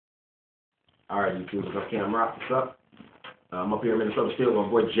Alright, YouTube, what's up, Kam Rock? What's up? I'm up here in Minnesota still with my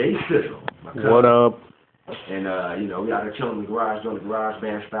boy Jay Sizzle. What up? And, you know, we out there chilling in the garage, doing the garage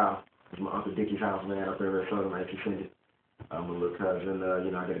band style. It's my Uncle Dickie's house, man, up there in Minnesota, man, if you send it. My little cousin,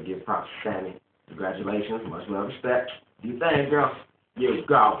 you know, I gotta give props to Sammy. Congratulations, much love, respect. Do you think, girl? You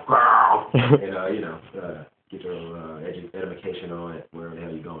go, girl! And, you know, get your education on it, wherever the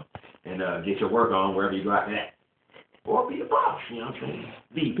hell you're going. And get your work on wherever you go after that. Or be a boss, you know what I'm saying?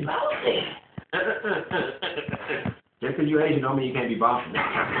 Be bossy. Just because you're Asian don't mean you can't be bossy.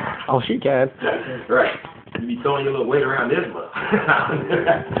 Oh, she can. Right. You be throwing your little weight around this much.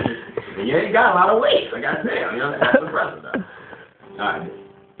 And you ain't got a lot of weight, I gotta tell you know, that's impressive though. Alright.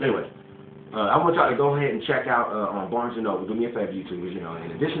 Anyway. I want y'all to go ahead and check out on Barnes & Noble. Do me a favor, YouTubers, you know,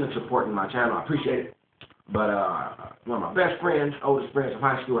 in addition to supporting my channel, I appreciate it. But one of my best friends, oldest friends from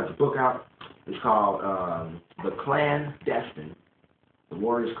high school, has a book out. It's called The Clan Destined, The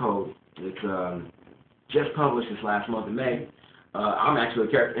Warrior's Code. It's just published this last month in May. I'm actually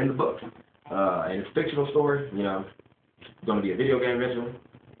a character in the book. And it's a fictional story, you know. It's going to be a video game eventually.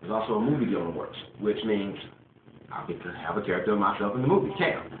 There's also a movie deal in the works, which means I'll get to have a character of myself in the movie,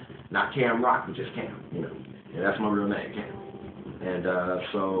 Khem. Not Kam Rock, but just Khem, you know. And that's my real name, Khem. And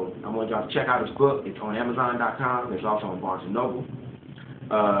so I want y'all to check out this book. It's on Amazon.com. It's also on Barnes & Noble.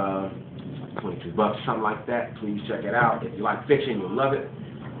 $22, something like that. Please check it out. If you like fiction, you'll love it.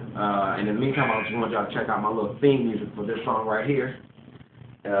 And in the meantime, I just want y'all to check out my little theme music for this song right here.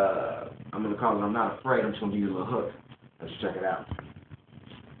 I'm going to call it I'm Not Afraid. I'm just going to give you a little hook. Let's check it out.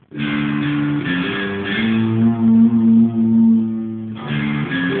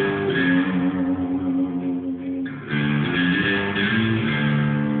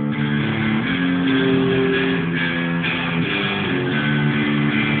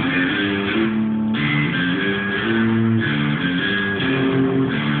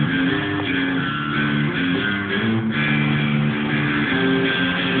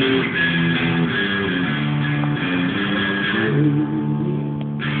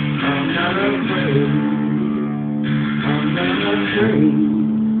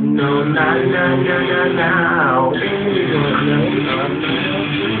 No, no, no, no, no, no.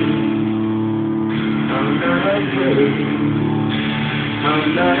 I'm not afraid. I'm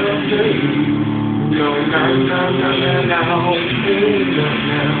not afraid. No, no, no, no, no, no.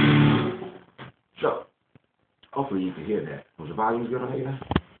 So, hopefully you can hear that. Was the volume good on here?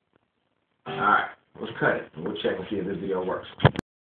 Alright, let's cut it and we'll check and see if this video works.